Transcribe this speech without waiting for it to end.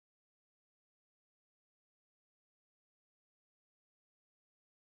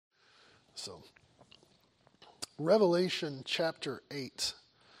So, Revelation chapter 8.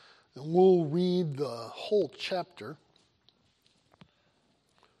 And we'll read the whole chapter.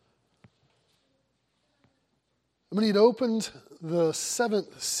 When he'd opened the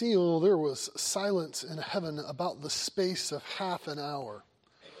seventh seal, there was silence in heaven about the space of half an hour.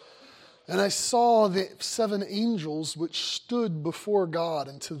 And I saw the 7 angels which stood before God,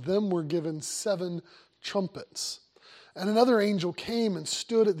 and to them were given 7 trumpets. And another angel came and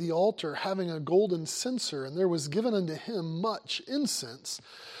stood at the altar, having a golden censer, and there was given unto him much incense,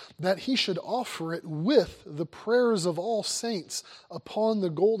 that he should offer it with the prayers of all saints upon the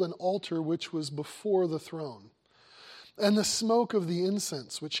golden altar which was before the throne. And the smoke of the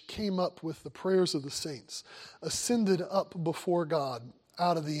incense, which came up with the prayers of the saints, ascended up before God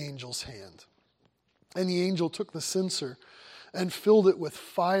out of the angel's hand. And the angel took the censer and filled it with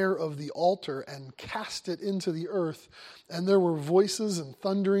fire of the altar and cast it into the earth. And there were voices and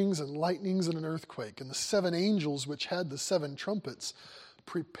thunderings and lightnings and an earthquake. And the 7 angels which had the 7 trumpets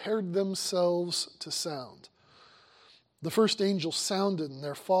prepared themselves to sound. The first angel sounded, and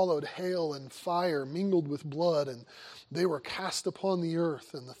there followed hail and fire mingled with blood, and they were cast upon the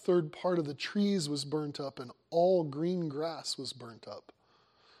earth, and the third part of the trees was burnt up, and all green grass was burnt up.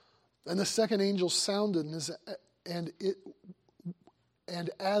 And the second angel sounded, and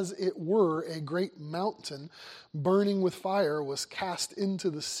as it were a great mountain burning with fire was cast into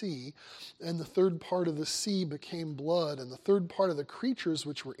the sea, and the third part of the sea became blood, and the third part of the creatures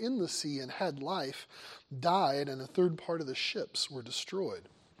which were in the sea and had life died, and the third part of the ships were destroyed.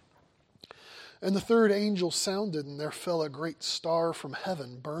 And the third angel sounded, and there fell a great star from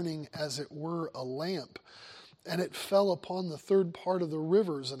heaven, burning as it were a lamp, and it fell upon the third part of the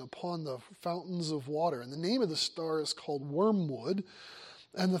rivers and upon the fountains of water. And the name of the star is called Wormwood.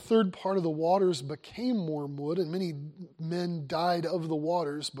 And the third part of the waters became wormwood, and many men died of the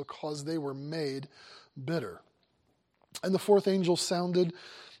waters because they were made bitter. And the fourth angel sounded,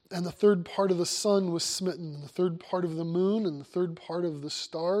 and the third part of the sun was smitten, and the third part of the moon, and the third part of the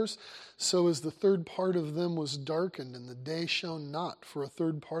stars, so as the third part of them was darkened, and the day shone not for a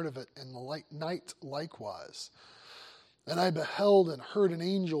third part of it, and the night likewise. And I beheld and heard an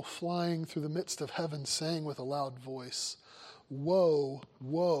angel flying through the midst of heaven, saying with a loud voice, Woe,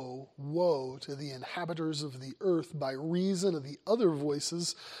 woe, woe to the inhabitants of the earth by reason of the other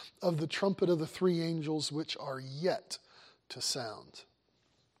voices of the trumpet of the 3 angels which are yet to sound.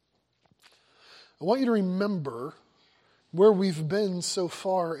 I want you to remember where we've been so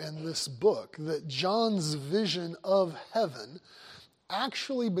far in this book, that John's vision of heaven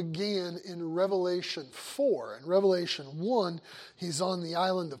actually began in Revelation 4. In Revelation 1, he's on the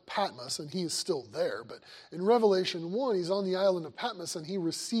island of Patmos, and he is still there. But in Revelation 1, he's on the island of Patmos, and he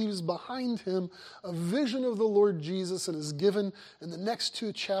receives behind him a vision of the Lord Jesus, and is given in the next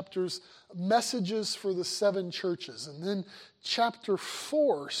 2 chapters messages for the 7 churches. And then chapter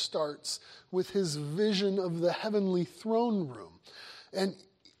 4 starts with his vision of the heavenly throne room. And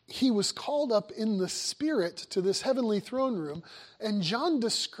he was called up in the Spirit to this heavenly throne room, and John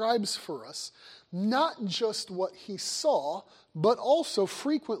describes for us not just what he saw, but also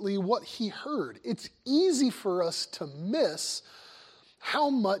frequently what he heard. It's easy for us to miss how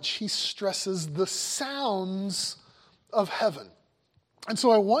much he stresses the sounds of heaven. And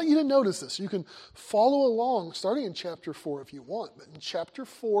so I want you to notice this. You can follow along starting in chapter 4 if you want. But in chapter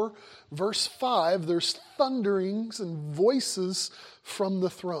 4, verse 5, there's thunderings and voices from the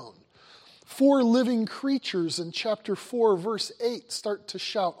throne. 4 living creatures in chapter 4, verse 8 start to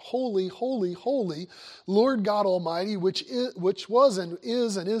shout, Holy, holy, holy, Lord God Almighty, which was and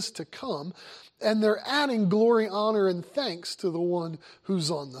is to come. And they're adding glory, honor, and thanks to the one who's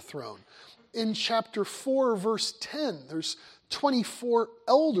on the throne. In chapter 4, verse 10, there's 24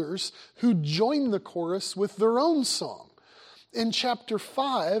 elders who join the chorus with their own song. In chapter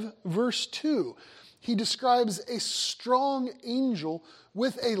 5, verse 2, he describes a strong angel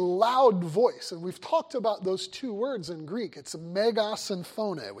with a loud voice. And we've talked about those 2 words in Greek. It's megas and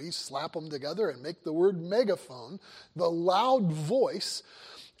phone. We slap them together and make the word megaphone, the loud voice.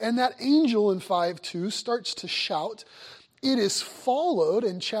 And that angel in 5:2 starts to shout. It is followed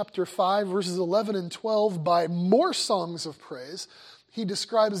in chapter 5, verses 11 and 12 by more songs of praise. He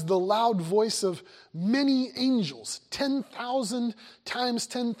describes the loud voice of many angels, 10,000 times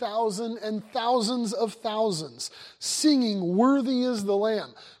 10,000 and thousands of thousands, singing, Worthy is the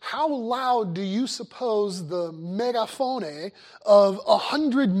Lamb. How loud do you suppose the megaphone of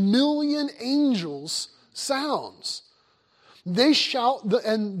 100 million angels sounds? They shout,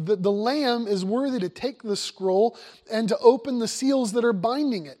 and the Lamb is worthy to take the scroll and to open the seals that are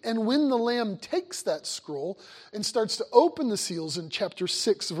binding it. And when the Lamb takes that scroll and starts to open the seals in chapter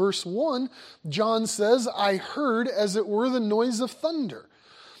 6, verse 1, John says, I heard as it were the noise of thunder.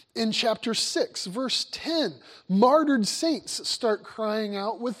 In chapter 6, verse 10, martyred saints start crying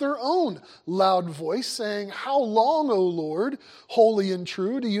out with their own loud voice, saying, How long, O Lord, holy and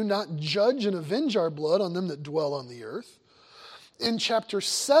true, do you not judge and avenge our blood on them that dwell on the earth? In chapter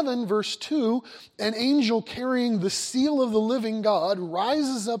 7, verse 2, an angel carrying the seal of the living God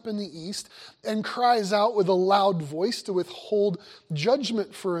rises up in the east and cries out with a loud voice to withhold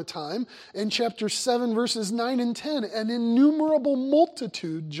judgment for a time. In chapter 7, verses 9 and 10, an innumerable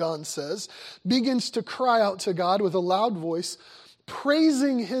multitude, John says, begins to cry out to God with a loud voice,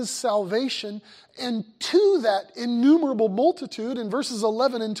 praising his salvation. And to that innumerable multitude, in verses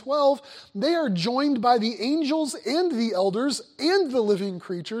 11 and 12, they are joined by the angels and the elders and the living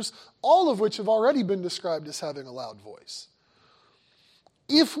creatures, all of which have already been described as having a loud voice.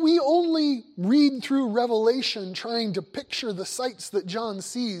 If we only read through Revelation trying to picture the sights that John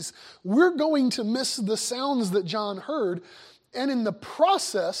sees, we're going to miss the sounds that John heard. And in the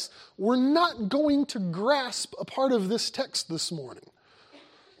process, we're not going to grasp a part of this text this morning.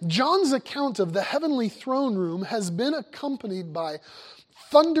 John's account of the heavenly throne room has been accompanied by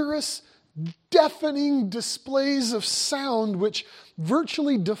thunderous, deafening displays of sound which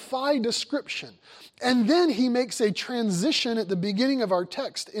virtually defy description. And then he makes a transition at the beginning of our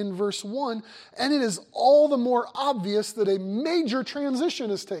text in verse 1, and it is all the more obvious that a major transition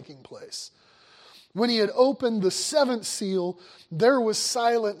is taking place. When he had opened the seventh seal, there was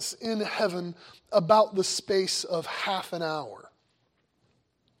silence in heaven about the space of half an hour.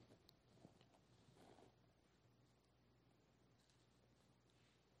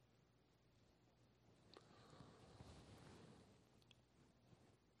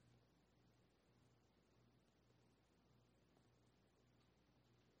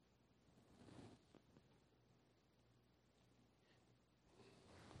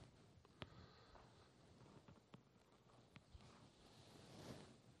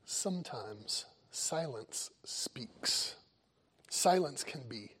 Sometimes silence speaks. Silence can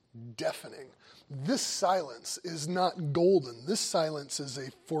be deafening. This silence is not golden. This silence is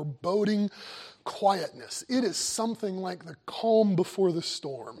a foreboding quietness. It is something like the calm before the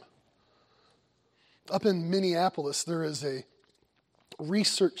storm. Up in Minneapolis, there is a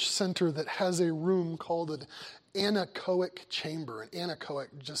research center that has a room called an anechoic chamber. And anechoic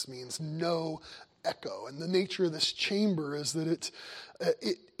just means no echo. And the nature of this chamber is that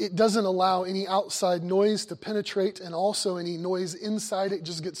it doesn't allow any outside noise to penetrate, and also any noise inside it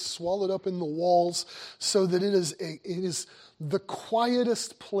just gets swallowed up in the walls, so that it is the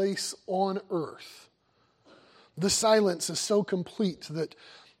quietest place on earth. The silence is so complete that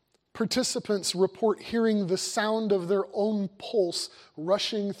participants report hearing the sound of their own pulse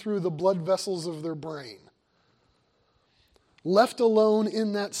rushing through the blood vessels of their brain. Left alone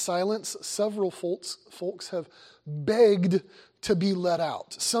in that silence, several folks have begged to be let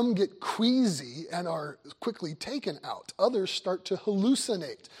out. Some get queasy and are quickly taken out. Others start to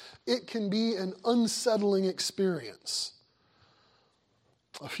hallucinate. It can be an unsettling experience.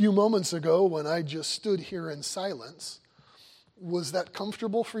 A few moments ago, when I just stood here in silence, was that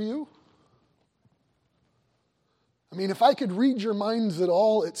comfortable for you? I mean, if I could read your minds at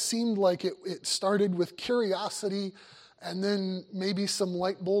all, it seemed like it started with curiosity, and then maybe some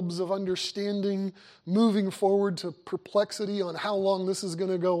light bulbs of understanding, moving forward to perplexity on how long this is going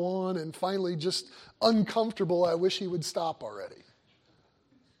to go on, and finally just uncomfortable, I wish he would stop already.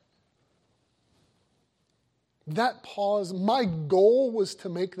 That pause, my goal was to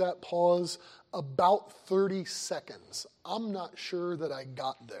make that pause about 30 seconds. I'm not sure that I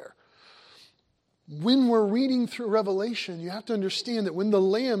got there. When we're reading through Revelation, you have to understand that when the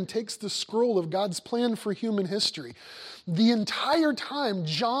Lamb takes the scroll of God's plan for human history, the entire time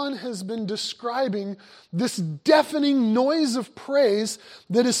John has been describing this deafening noise of praise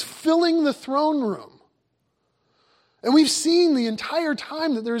that is filling the throne room. And we've seen the entire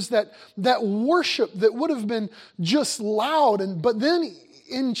time that there's that worship that would have been just loud, but then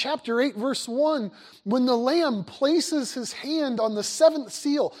in chapter 8, verse 1, when the Lamb places his hand on the seventh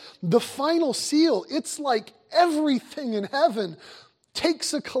seal, the final seal, it's like everything in heaven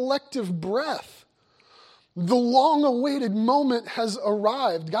takes a collective breath. The long-awaited moment has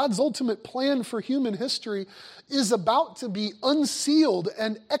arrived. God's ultimate plan for human history is about to be unsealed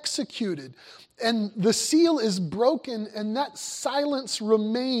and executed. And the seal is broken, and that silence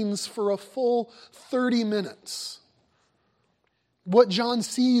remains for a full 30 minutes. What John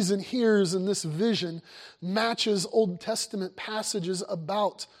sees and hears in this vision matches Old Testament passages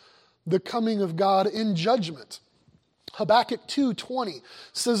about the coming of God in judgment. Habakkuk 2:20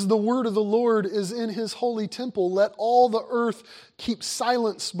 says, "The word of the Lord is in his holy temple. Let all the earth keep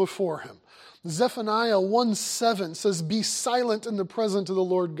silence before him." Zephaniah 1:7 says, "Be silent in the presence of the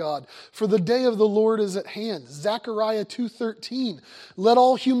Lord God, for the day of the Lord is at hand." Zechariah 2:13, "Let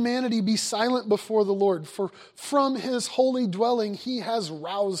all humanity be silent before the Lord, for from his holy dwelling he has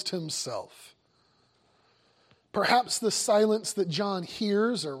roused himself." Perhaps the silence that John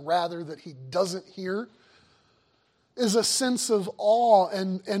hears, or rather that he doesn't hear, is a sense of awe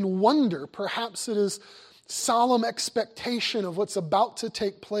and wonder. Perhaps it is solemn expectation of what's about to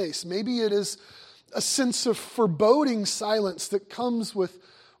take place. Maybe it is a sense of foreboding silence that comes with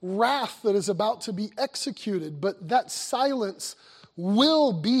wrath that is about to be executed. But that silence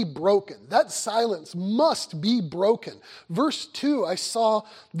will be broken. That silence must be broken. Verse 2, "I saw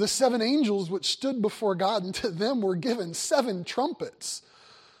the 7 angels which stood before God, and to them were given 7 trumpets."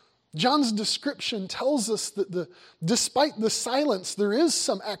 John's description tells us that despite the silence, there is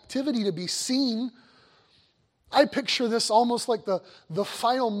some activity to be seen. I picture this almost like the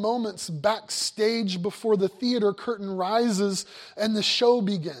final moments backstage before the theater curtain rises and the show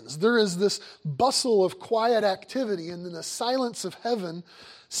begins. There is this bustle of quiet activity, and in the silence of heaven,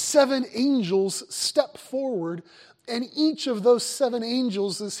 7 angels step forward, and each of those 7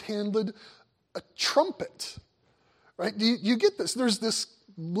 angels is handed a trumpet. Right? Do you get this? There's this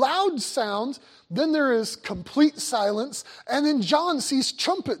loud sound, then there is complete silence, and then John sees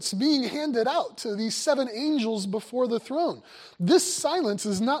trumpets being handed out to these 7 angels before the throne. This silence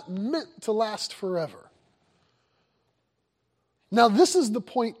is not meant to last forever. Now, this is the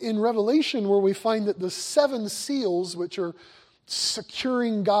point in Revelation where we find that the 7 seals, which are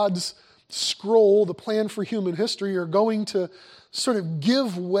securing God's scroll, the plan for human history, are going to sort of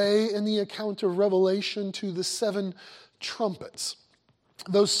give way in the account of Revelation to the 7 trumpets.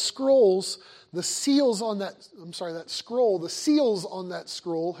 Those scrolls, the seals on that scroll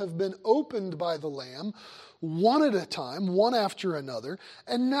have been opened by the Lamb one at a time, one after another,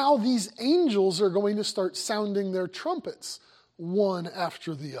 and now these angels are going to start sounding their trumpets one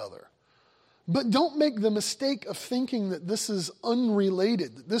after the other. But don't make the mistake of thinking that this is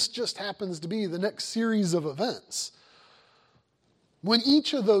unrelated, that this just happens to be the next series of events. When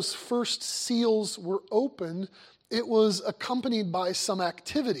each of those first seals were opened, it was accompanied by some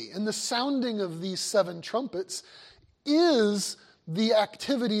activity. And the sounding of these 7 trumpets is the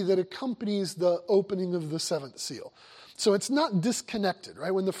activity that accompanies the opening of the 7th seal. So it's not disconnected,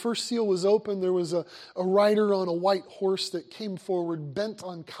 right? When the first seal was opened, there was a rider on a white horse that came forward bent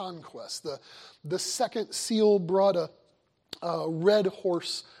on conquest. The second seal brought a red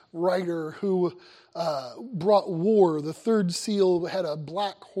horse rider who brought war. The third seal had a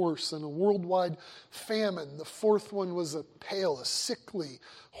black horse and a worldwide famine. The fourth one was a pale, a sickly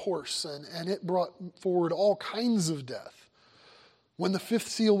horse, and it brought forward all kinds of death. When the 5th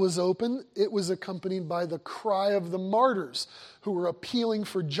seal was opened, it was accompanied by the cry of the martyrs who were appealing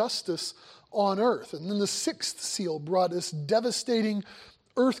for justice on earth. And then the 6th seal brought this devastating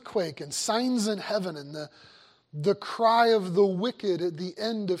earthquake and signs in heaven, and the cry of the wicked at the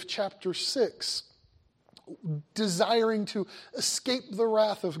end of chapter 6, desiring to escape the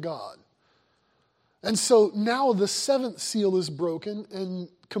wrath of God. And so now the 7th seal is broken and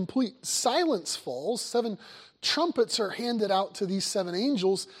complete silence falls. 7 trumpets are handed out to these 7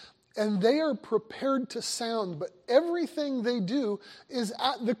 angels, and they are prepared to sound. But everything they do is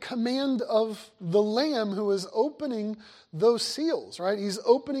at the command of the Lamb who is opening those seals, right? He's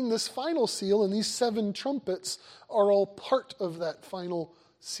opening this final seal, and these 7 trumpets are all part of that final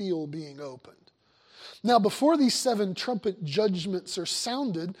seal being opened. Now, before these 7 trumpet judgments are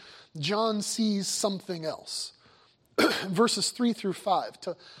sounded, John sees something else. Verses 3 through 5.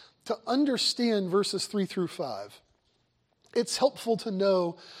 To understand verses 3 through 5, it's helpful to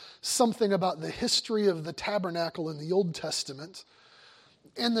know something about the history of the tabernacle in the Old Testament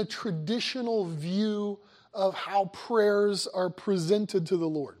and the traditional view of how prayers are presented to the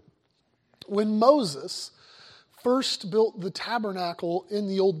Lord. When Moses first built the tabernacle in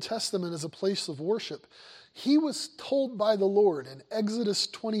the Old Testament as a place of worship, he was told by the Lord in Exodus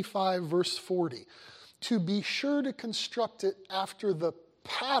 25, verse 40, to be sure to construct it after the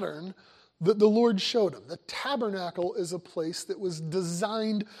pattern that the Lord showed him. The tabernacle is a place that was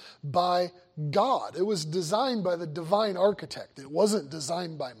designed by God. It was designed by the divine architect. It wasn't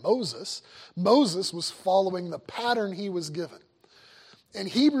designed by Moses. Moses was following the pattern he was given. And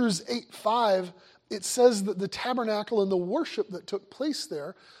Hebrews 8:5 it says that the tabernacle and the worship that took place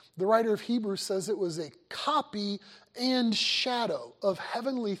there, the writer of Hebrews says it was a copy and shadow of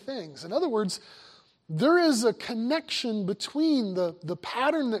heavenly things. In other words, there is a connection between the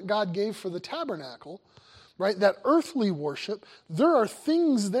pattern that God gave for the tabernacle, right, that earthly worship. There are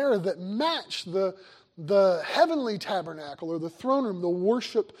things there that match the heavenly tabernacle or the throne room, the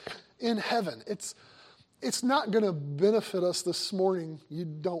worship in heaven. It's not going to benefit us this morning. You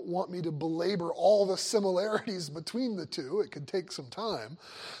don't want me to belabor all the similarities between the two. It could take some time.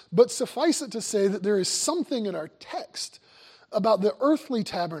 But suffice it to say that there is something in our text about the earthly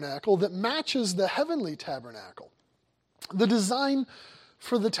tabernacle that matches the heavenly tabernacle. The design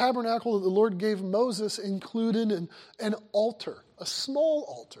for the tabernacle that the Lord gave Moses included an altar, a small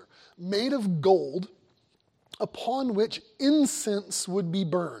altar, made of gold, upon which incense would be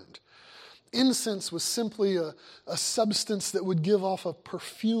burned. Incense was simply a substance that would give off a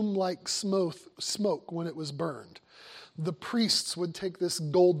perfume-like smoke when it was burned. The priests would take this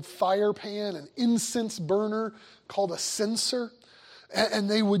gold fire pan, an incense burner called a censer, and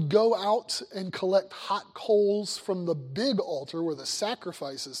they would go out and collect hot coals from the big altar where the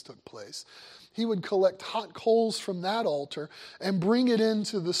sacrifices took place. He would collect hot coals from that altar and bring it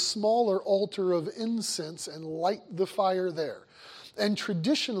into the smaller altar of incense and light the fire there. And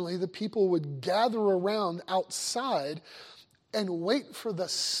traditionally, the people would gather around outside and wait for the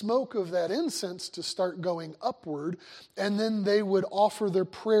smoke of that incense to start going upward, and then they would offer their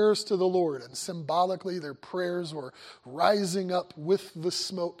prayers to the Lord. And symbolically, their prayers were rising up with the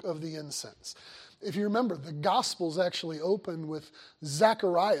smoke of the incense. If you remember, the Gospels actually open with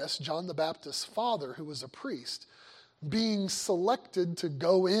Zacharias, John the Baptist's father, who was a priest, being selected to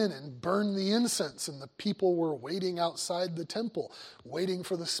go in and burn the incense, and the people were waiting outside the temple, waiting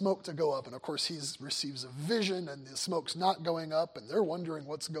for the smoke to go up. And of course, he receives a vision, and the smoke's not going up, and they're wondering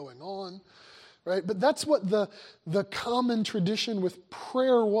what's going on, right? But that's what the common tradition with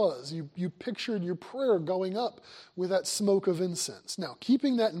prayer was. You pictured your prayer going up with that smoke of incense. Now,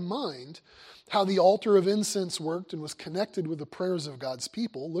 keeping that in mind, how the altar of incense worked and was connected with the prayers of God's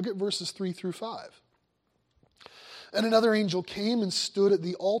people, look at verses 3 through 5. And another angel came and stood at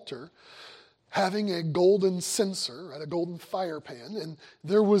the altar, having a golden censer, and a golden fire pan, and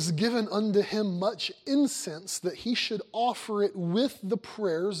there was given unto him much incense, that he should offer it with the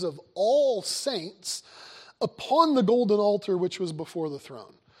prayers of all saints upon the golden altar which was before the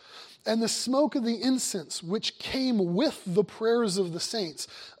throne. And the smoke of the incense, which came with the prayers of the saints,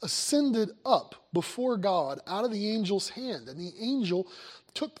 ascended up before God out of the angel's hand. And the angel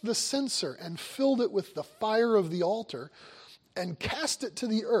took the censer and filled it with the fire of the altar and cast it to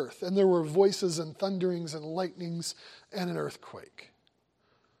the earth. And there were voices and thunderings and lightnings and an earthquake.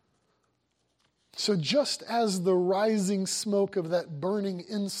 So just as the rising smoke of that burning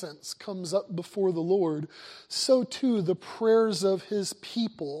incense comes up before the Lord, so too the prayers of his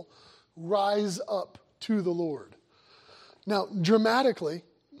people rise up to the Lord. Now, dramatically,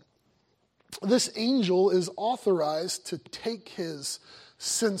 this angel is authorized to take his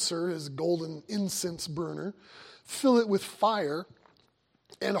censer, his golden incense burner, fill it with fire,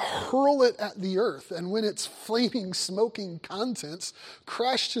 and hurl it at the earth. And when its flaming, smoking contents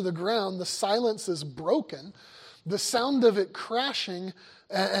crash to the ground, the silence is broken. The sound of it crashing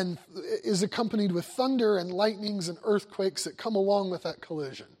and is accompanied with thunder and lightnings and earthquakes that come along with that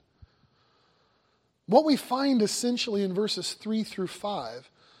collision. What we find essentially in verses 3 through 5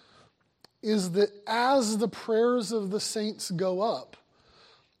 is that as the prayers of the saints go up,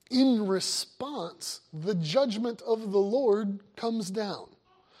 in response, the judgment of the Lord comes down.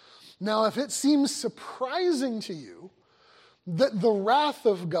 Now, if it seems surprising to you that the wrath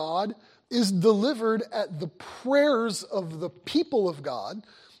of God is delivered at the prayers of the people of God,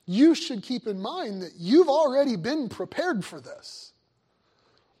 you should keep in mind that you've already been prepared for this.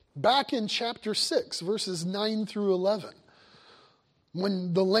 Back in chapter 6, verses 9 through 11,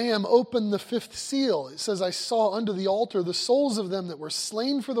 when the Lamb opened the fifth seal, it says, I saw under the altar the souls of them that were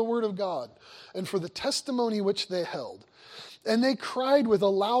slain for the word of God and for the testimony which they held. And they cried with a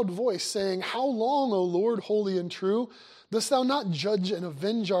loud voice, saying, How long, O Lord, holy and true, dost thou not judge and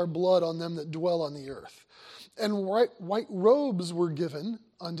avenge our blood on them that dwell on the earth? And white robes were given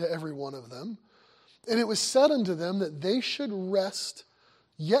unto every one of them. And it was said unto them that they should rest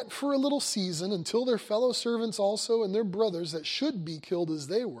yet for a little season, until their fellow servants also and their brothers that should be killed as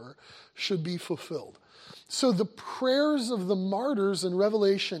they were, should be fulfilled. So the prayers of the martyrs in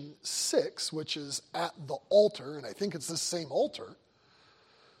Revelation 6, which is at the altar, and I think it's the same altar,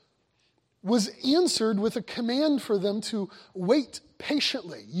 was answered with a command for them to wait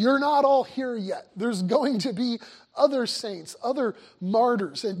patiently. You're not all here yet. There's going to be other saints, other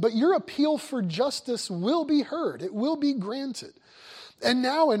martyrs, but your appeal for justice will be heard. It will be granted. And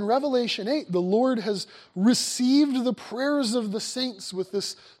now in Revelation 8, the Lord has received the prayers of the saints with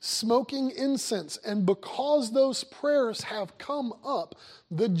this smoking incense. And because those prayers have come up,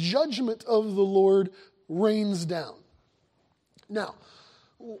 the judgment of the Lord rains down. Now,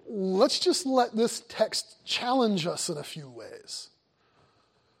 let's just let this text challenge us in a few ways.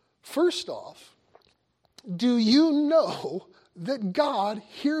 First off, do you know that God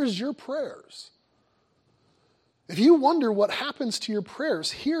hears your prayers? If you wonder what happens to your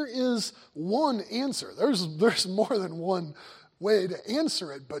prayers, here is one answer. There's more than one way to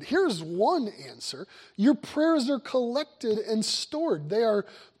answer it, but here's one answer. Your prayers are collected and stored. They are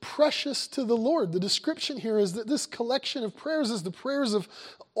precious to the Lord. The description here is that this collection of prayers is the prayers of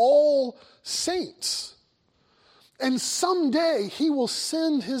all saints. And someday he will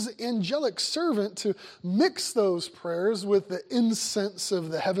send his angelic servant to mix those prayers with the incense of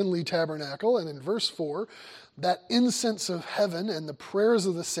the heavenly tabernacle. And in verse 4, that incense of heaven and the prayers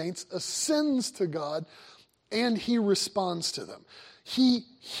of the saints ascends to God, and he responds to them. He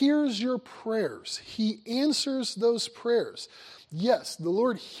hears your prayers. He answers those prayers. Yes, the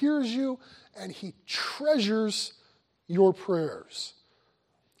Lord hears you, and he treasures your prayers.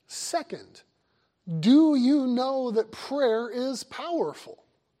 Second, do you know that prayer is powerful?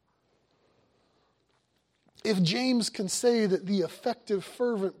 If James can say that the effective,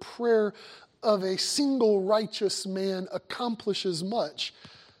 fervent prayer of a single righteous man accomplishes much,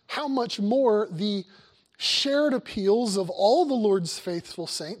 how much more the shared appeals of all the Lord's faithful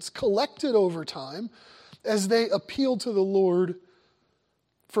saints collected over time as they appeal to the Lord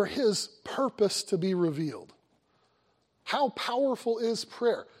for his purpose to be revealed. How powerful is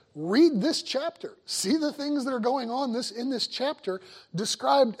prayer? Read this chapter. See the things that are going on in this chapter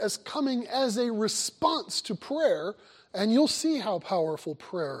described as coming as a response to prayer, and you'll see how powerful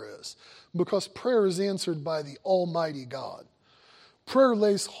prayer is, because prayer is answered by the Almighty God. Prayer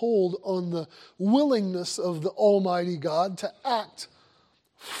lays hold on the willingness of the Almighty God to act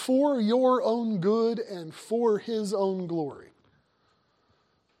for your own good and for his own glory.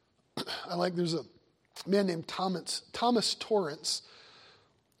 There's a man named Thomas Torrance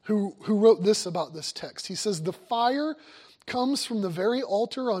who wrote this about this text. He says, "The fire comes from the very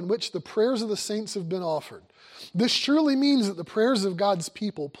altar on which the prayers of the saints have been offered. This surely means that the prayers of God's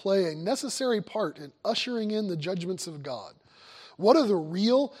people play a necessary part in ushering in the judgments of God. What are the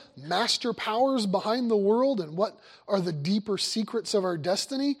real master powers behind the world, and what are the deeper secrets of our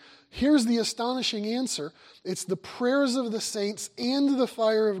destiny? Here's the astonishing answer. It's the prayers of the saints and the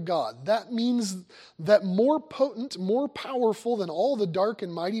fire of God. That means that more potent, more powerful than all the dark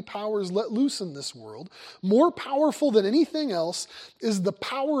and mighty powers let loose in this world, more powerful than anything else, is the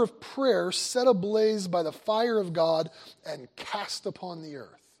power of prayer set ablaze by the fire of God and cast upon the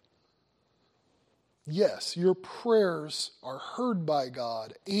earth." Yes, your prayers are heard by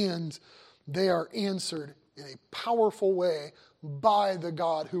God, and they are answered in a powerful way by the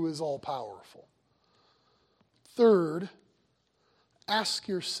God who is all-powerful. Third, ask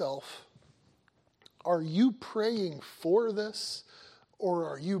yourself, are you praying for this, or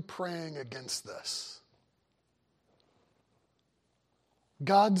are you praying against this?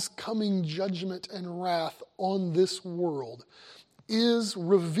 God's coming judgment and wrath on this world is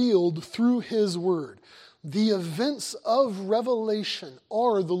revealed through his word. The events of Revelation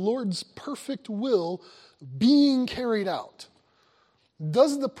are the Lord's perfect will being carried out.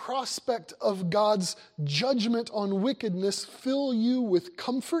 Does the prospect of God's judgment on wickedness fill you with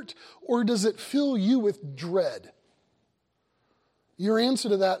comfort, or does it fill you with dread? Your answer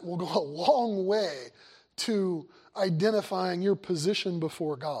to that will go a long way to identifying your position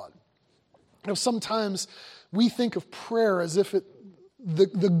before God. Sometimes we think of prayer as if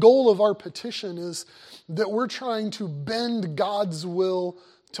the goal of our petition is that we're trying to bend God's will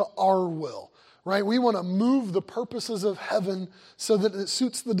to our will, right? We want to move the purposes of heaven so that it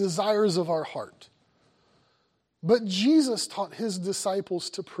suits the desires of our heart. But Jesus taught his disciples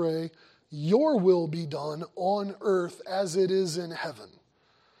to pray, "Your will be done on earth as it is in heaven."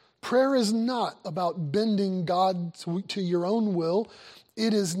 Prayer is not about bending God to your own will.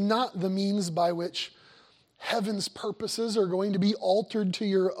 It is not the means by which heaven's purposes are going to be altered to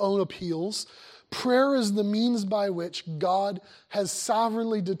your own appeals. Prayer is the means by which God has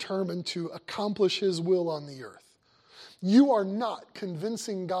sovereignly determined to accomplish his will on the earth. You are not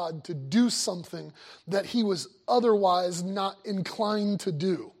convincing God to do something that he was otherwise not inclined to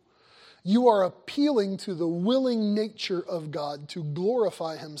do. You are appealing to the willing nature of God to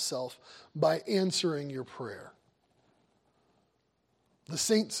glorify himself by answering your prayer. The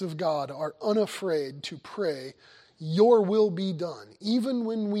saints of God are unafraid to pray, your will be done, even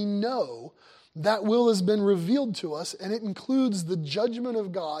when we know that will has been revealed to us, and it includes the judgment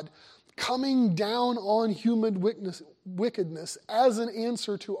of God coming down on human wickedness as an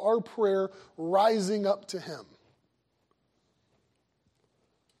answer to our prayer rising up to him.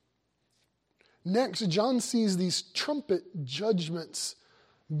 Next, John sees these trumpet judgments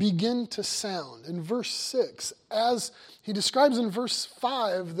begin to sound. In verse 6, as he describes in verse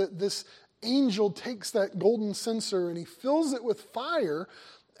 5 that this angel takes that golden censer and he fills it with fire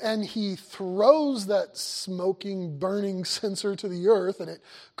and he throws that smoking, burning censer to the earth and it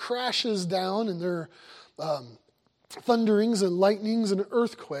crashes down and there are thunderings and lightnings and an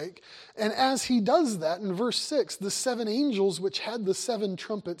earthquake. And as he does that, in verse 6, the 7 angels which had the 7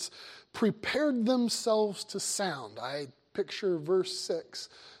 trumpets prepared themselves to sound. I picture verse 6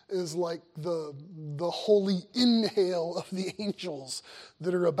 is like the holy inhale of the angels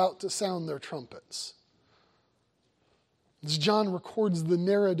that are about to sound their trumpets. As John records the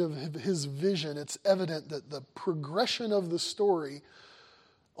narrative of his vision, it's evident that the progression of the story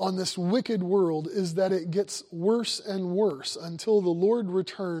on this wicked world is that it gets worse and worse until the Lord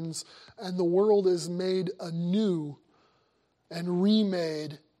returns and the world is made anew and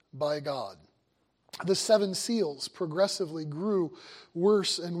remade by God. The 7 seals progressively grew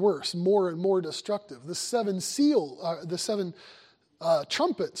worse and worse, more and more destructive. The 7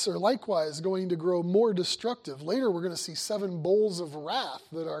 trumpets are likewise going to grow more destructive. Later we're going to see 7 bowls of wrath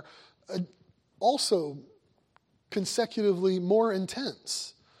that are also consecutively more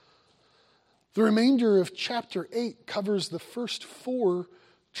intense. The remainder of chapter 8 covers the first 4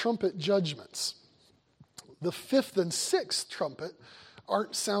 trumpet judgments. The 5th and 6th trumpet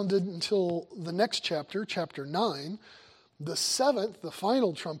aren't sounded until the next chapter, chapter 9. The 7th, the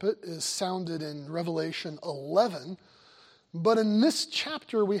final trumpet, is sounded in Revelation 11. But in this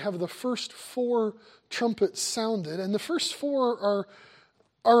chapter, we have the first 4 trumpets sounded, and the first 4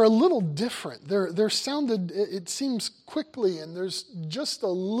 are a little different. They're sounded, it seems, quickly, and there's just a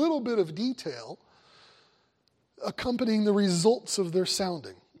little bit of detail accompanying the results of their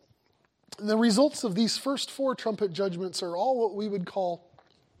sounding. And the results of these first 4 trumpet judgments are all what we would call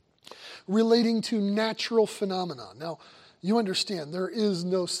relating to natural phenomena. Now, you understand, there is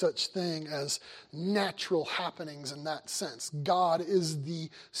no such thing as natural happenings in that sense. God is the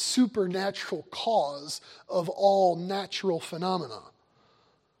supernatural cause of all natural phenomena.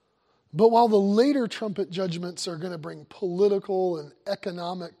 But while the later trumpet judgments are going to bring political and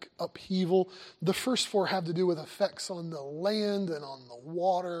economic upheaval, the first 4 have to do with effects on the land and on the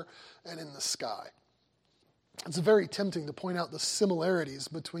water and in the sky. It's very tempting to point out the similarities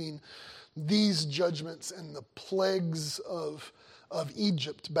between these judgments and the plagues of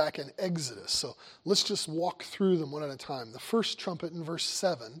Egypt back in Exodus. So let's just walk through them one at a time. The first trumpet in verse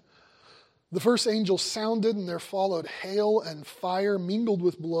 7, the first angel sounded, and there followed hail and fire mingled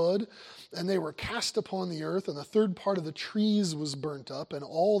with blood, and they were cast upon the earth, and the third part of the trees was burnt up, and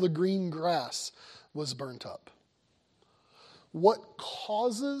all the green grass was burnt up. What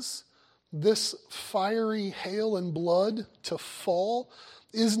causes this fiery hail and blood to fall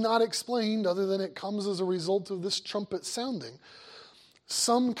is not explained, other than it comes as a result of this trumpet sounding.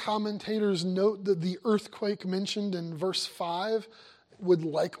 Some commentators note that the earthquake mentioned in verse 5 would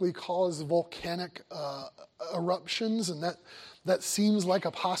likely cause volcanic eruptions, and that seems like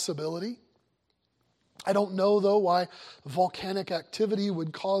a possibility. I don't know, though, why volcanic activity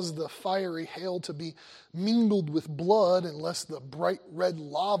would cause the fiery hail to be mingled with blood, unless the bright red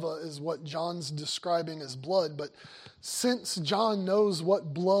lava is what John's describing as blood. But since John knows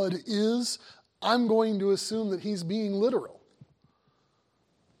what blood is, I'm going to assume that he's being literal.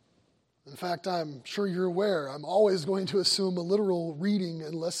 In fact, I'm sure you're aware, I'm always going to assume a literal reading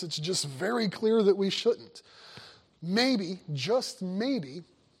unless it's just very clear that we shouldn't. Maybe, just maybe,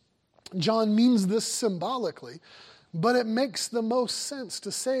 John means this symbolically, but it makes the most sense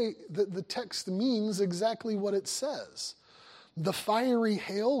to say that the text means exactly what it says. The fiery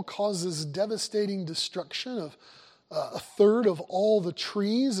hail causes devastating destruction of a third of all the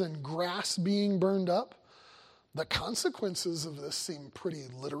trees and grass being burned up. The consequences of this seem pretty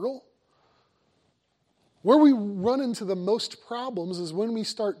literal. Where we run into the most problems is when we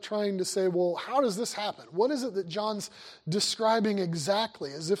start trying to say, well, how does this happen? What is it that John's describing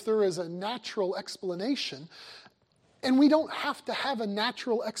exactly? As if there is a natural explanation. And we don't have to have a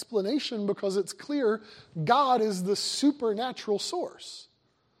natural explanation, because it's clear God is the supernatural source.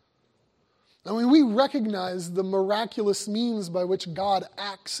 I mean, we recognize the miraculous means by which God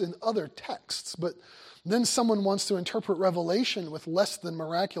acts in other texts, but then someone wants to interpret Revelation with less than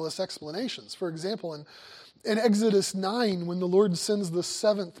miraculous explanations. For example, in Exodus 9, when the Lord sends the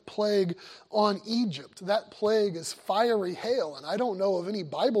 7th plague on Egypt, that plague is fiery hail. And I don't know of any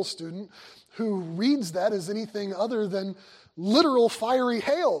Bible student who reads that as anything other than literal fiery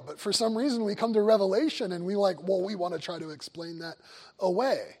hail. But for some reason, we come to Revelation and we we want to try to explain that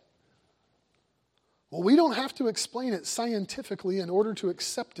away. Well, we don't have to explain it scientifically in order to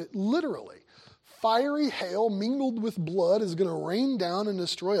accept it literally. Fiery hail mingled with blood is going to rain down and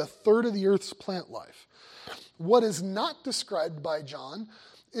destroy a third of the earth's plant life. What is not described by John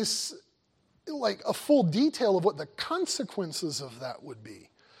is like a full detail of what the consequences of that would be.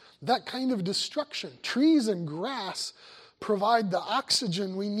 That kind of destruction. Trees and grass provide the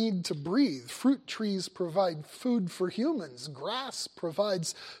oxygen we need to breathe. Fruit trees provide food for humans. Grass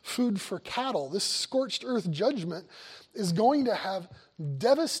provides food for cattle. This scorched earth judgment is going to have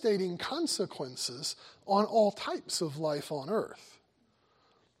devastating consequences on all types of life on earth.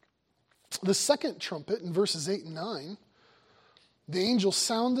 The second trumpet in verses 8 and 9, the angel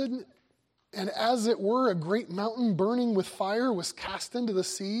sounded, and as it were, a great mountain burning with fire was cast into the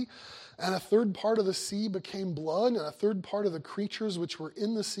sea, and a third part of the sea became blood, and a third part of the creatures which were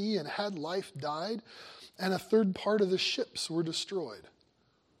in the sea and had life died, and a third part of the ships were destroyed.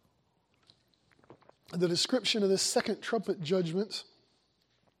 The description of this second trumpet judgment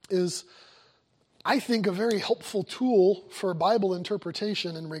is, I think, a very helpful tool for Bible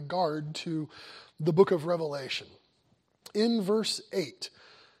interpretation in regard to the book of Revelation. In verse 8,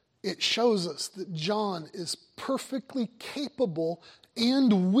 it shows us that John is perfectly capable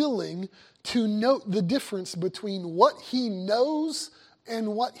and willing to note the difference between what he knows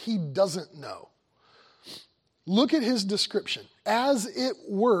and what he doesn't know. Look at his description. As it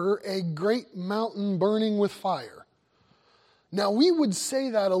were a great mountain burning with fire. Now, we would say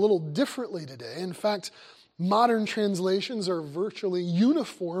that a little differently today. In fact, modern translations are virtually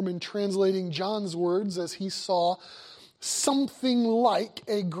uniform in translating John's words as he saw something like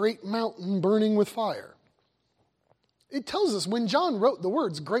a great mountain burning with fire. It tells us when John wrote the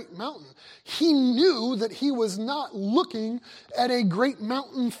words great mountain, he knew that he was not looking at a great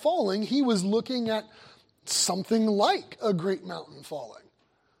mountain falling. He was looking at something like a great mountain falling.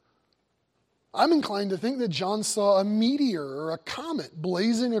 I'm inclined to think that John saw a meteor or a comet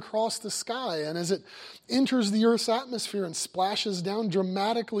blazing across the sky, and as it enters the Earth's atmosphere and splashes down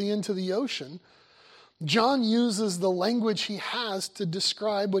dramatically into the ocean, John uses the language he has to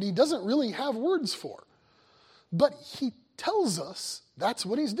describe what he doesn't really have words for. But he tells us that's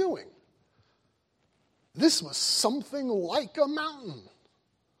what he's doing. This was something like a mountain.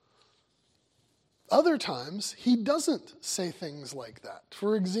 Other times, he doesn't say things like that.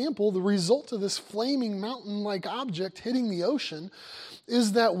 For example, the result of this flaming mountain-like object hitting the ocean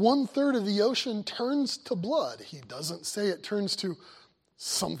is that 1/3 of the ocean turns to blood. He doesn't say it turns to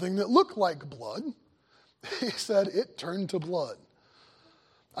something that looked like blood. He said it turned to blood.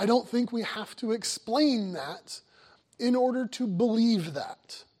 I don't think we have to explain that in order to believe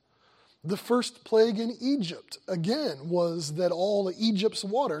that. The first plague in Egypt, again, was that all of Egypt's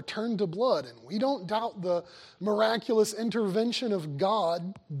water turned to blood. And we don't doubt the miraculous intervention of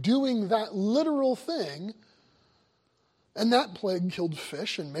God doing that literal thing. And that plague killed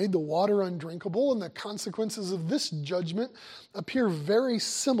fish and made the water undrinkable. And the consequences of this judgment appear very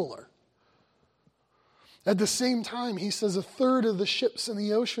similar. At the same time, he says 1/3 of the ships in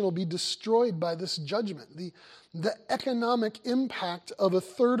the ocean will be destroyed by this judgment. The economic impact of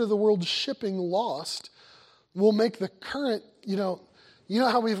 1/3 of the world's shipping lost will make the current, you know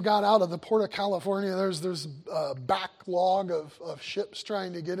how we've got out of the Port of California, there's a backlog of ships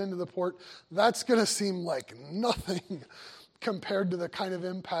trying to get into the port. That's going to seem like nothing compared to the kind of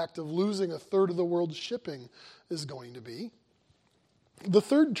impact of losing 1/3 of the world's shipping is going to be. The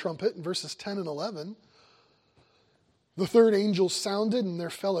third trumpet in verses 10 and 11, the third angel sounded, and there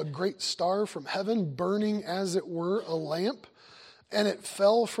fell a great star from heaven, burning as it were a lamp. And it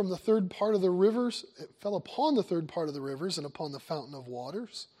fell from the third part of the rivers. It fell upon the third part of the rivers and upon the fountain of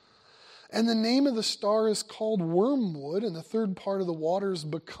waters. And the name of the star is called Wormwood, and the third part of the waters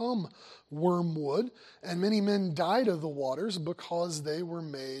become wormwood. And many men died of the waters because they were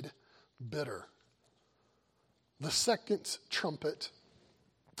made bitter. The second trumpet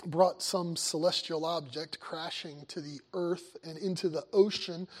brought some celestial object crashing to the earth and into the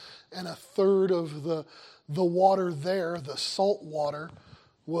ocean, and 1/3 of the water there, the salt water,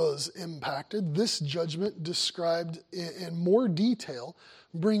 was impacted. This judgment, described in more detail,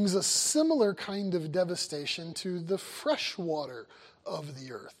 brings a similar kind of devastation to the freshwater of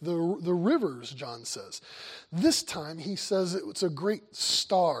the earth. The rivers, John says. This time he says it's a great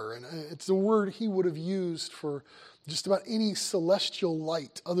star, and it's a word he would have used for just about any celestial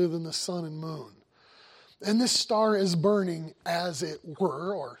light other than the sun and moon. And this star is burning, as it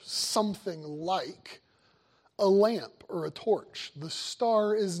were, or something like a lamp or a torch. The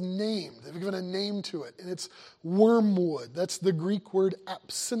star is named. They've given a name to it, and it's wormwood. That's the Greek word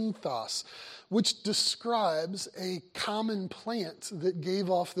apsinthos, which describes a common plant that gave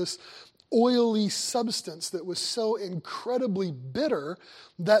off this oily substance that was so incredibly bitter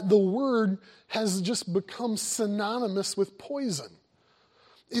that the word has just become synonymous with poison.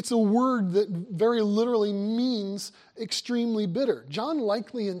 It's a word that very literally means extremely bitter. John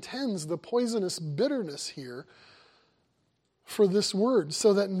likely intends the poisonous bitterness here for this word,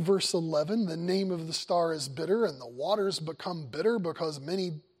 so that in verse 11, the name of the star is bitter, and the waters become bitter because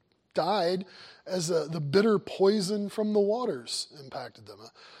many died as the bitter poison from the waters impacted them.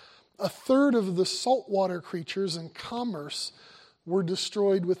 A third of the saltwater creatures in commerce were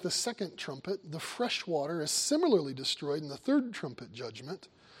destroyed with the second trumpet. The fresh water is similarly destroyed in the third trumpet judgment.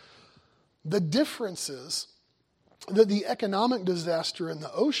 The difference is that the economic disaster in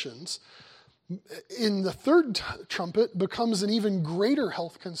the oceans in the third trumpet becomes an even greater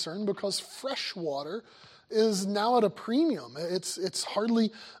health concern because fresh water is now at a premium. It's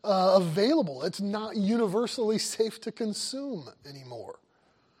hardly available. It's not universally safe to consume anymore.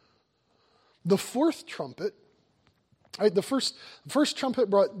 The fourth trumpet, right, the first trumpet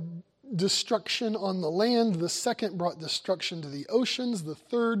brought destruction on the land. The second brought destruction to the oceans. The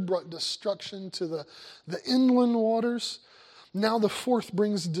third brought destruction to the inland waters. Now the fourth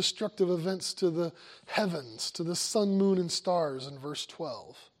brings destructive events to the heavens, to the sun, moon, and stars in verse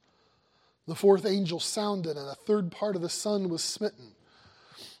 12. The fourth angel sounded, and a third part of the sun was smitten,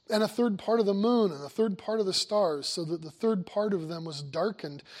 and a third part of the moon, and a third part of the stars, so that the third part of them was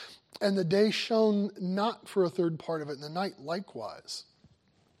darkened, and the day shone not for a third part of it, and the night likewise.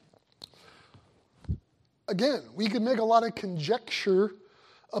 Again, we could make a lot of conjecture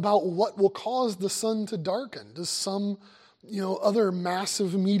about what will cause the sun to darken. Does some other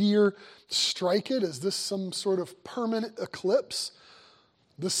massive meteor strike it? Is this some sort of permanent eclipse?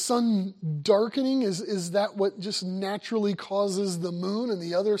 The sun darkening, is that what just naturally causes the moon and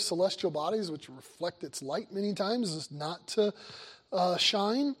the other celestial bodies, which reflect its light many times, is not to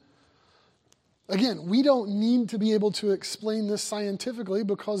shine? Again, we don't need to be able to explain this scientifically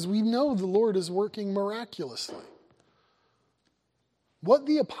because we know the Lord is working miraculously. What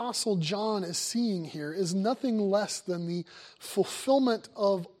the Apostle John is seeing here is nothing less than the fulfillment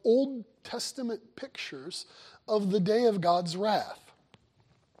of Old Testament pictures of the day of God's wrath.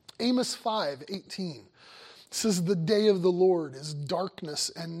 Amos 5:18 says the day of the Lord is darkness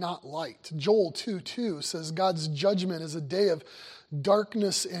and not light. Joel 2:2 says God's judgment is a day of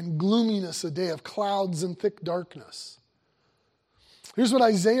darkness and gloominess, a day of clouds and thick darkness. Here's what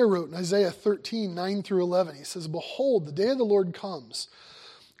Isaiah wrote in Isaiah 13:9-11. He says, "Behold, the day of the Lord comes,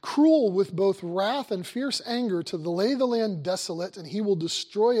 cruel with both wrath and fierce anger, to lay the land desolate, and he will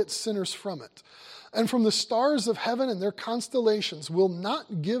destroy its sinners from it. And from the stars of heaven and their constellations will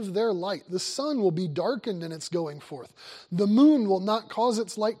not give their light. The sun will be darkened in its going forth. The moon will not cause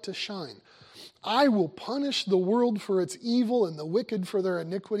its light to shine. I will punish the world for its evil and the wicked for their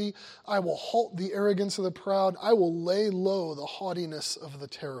iniquity. I will halt the arrogance of the proud. I will lay low the haughtiness of the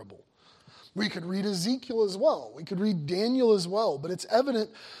terrible." We could read Ezekiel as well. We could read Daniel as well. But it's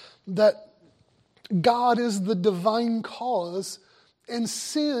evident that God is the divine cause and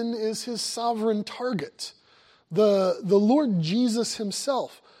sin is his sovereign target. The Lord Jesus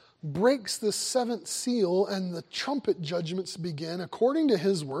himself breaks the seventh seal, and the trumpet judgments begin according to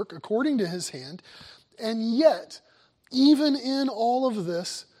his work, according to his hand. And yet, even in all of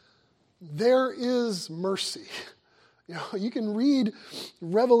this, there is mercy. You can read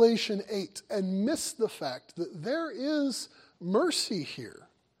Revelation 8 and miss the fact that there is mercy here.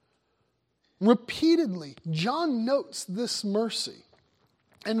 Repeatedly, John notes this mercy.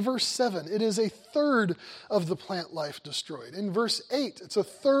 In verse 7, it is a third of the plant life destroyed. In verse 8, it's a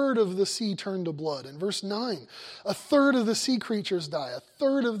third of the sea turned to blood. In verse 9, a third of the sea creatures die, a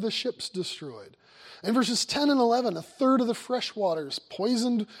third of the ships destroyed. In verses 10 and 11, a third of the fresh waters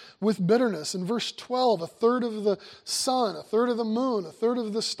poisoned with bitterness. In verse 12, a third of the sun, a third of the moon, a third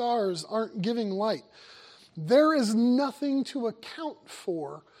of the stars aren't giving light. There is nothing to account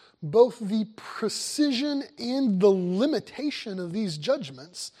for both the precision and the limitation of these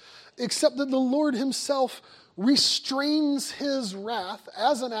judgments, except that the Lord himself restrains his wrath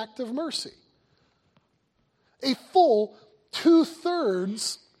as an act of mercy. A full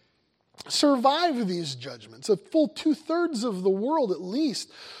 2/3 survive these judgments. A full 2/3 of the world at least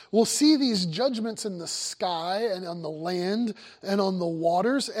will see these judgments in the sky and on the land and on the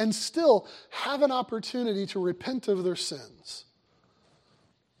waters and still have an opportunity to repent of their sins.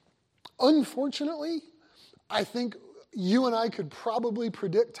 Unfortunately, I think you and I could probably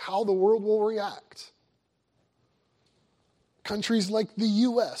predict how the world will react. Countries like the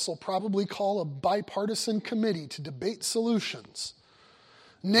U.S. will probably call a bipartisan committee to debate solutions.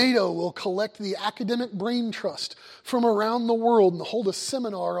 NATO will collect the academic brain trust from around the world and hold a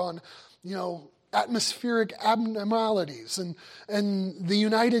seminar on, atmospheric abnormalities. And the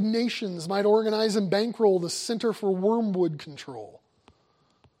United Nations might organize and bankroll the Center for Wormwood Control.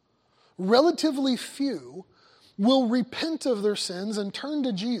 Relatively few will repent of their sins and turn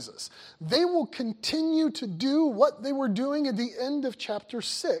to Jesus. They will continue to do what they were doing at the end of chapter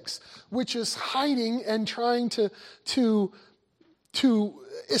 6, which is hiding and trying to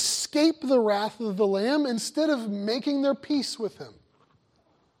escape the wrath of the Lamb instead of making their peace with him.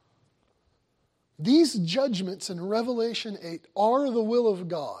 These judgments in Revelation 8 are the will of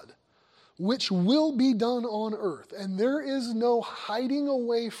God, which will be done on earth. And there is no hiding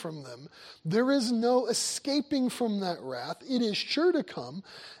away from them. There is no escaping from that wrath. It is sure to come.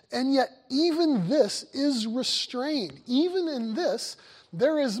 And yet even this is restrained. Even in this,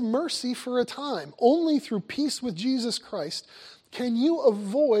 there is mercy for a time. Only through peace with Jesus Christ can you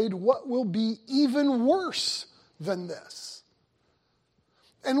avoid what will be even worse than this.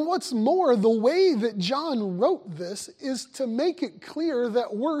 And what's more, the way that John wrote this is to make it clear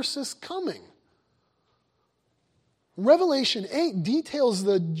that worse is coming. Revelation 8 details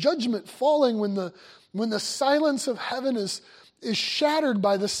the judgment falling when the silence of heaven is shattered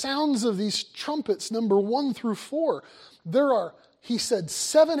by the sounds of these trumpets, number 1 through 4. There are, he said,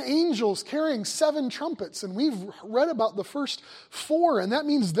 7 angels carrying 7 trumpets, and we've read about the first 4, and that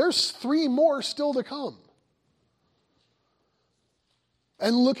means there's 3 more still to come.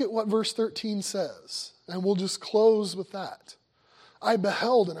 And look at what verse 13 says, and we'll just close with that. I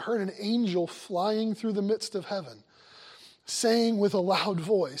beheld and heard an angel flying through the midst of heaven, saying with a loud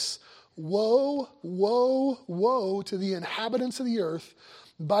voice, Woe, woe, woe to the inhabitants of the earth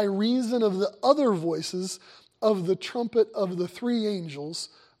by reason of the other voices of the trumpet of the 3 angels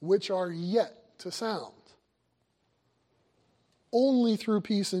which are yet to sound. Only through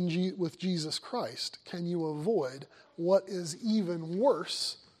peace with Jesus Christ can you avoid what is even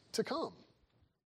worse to come.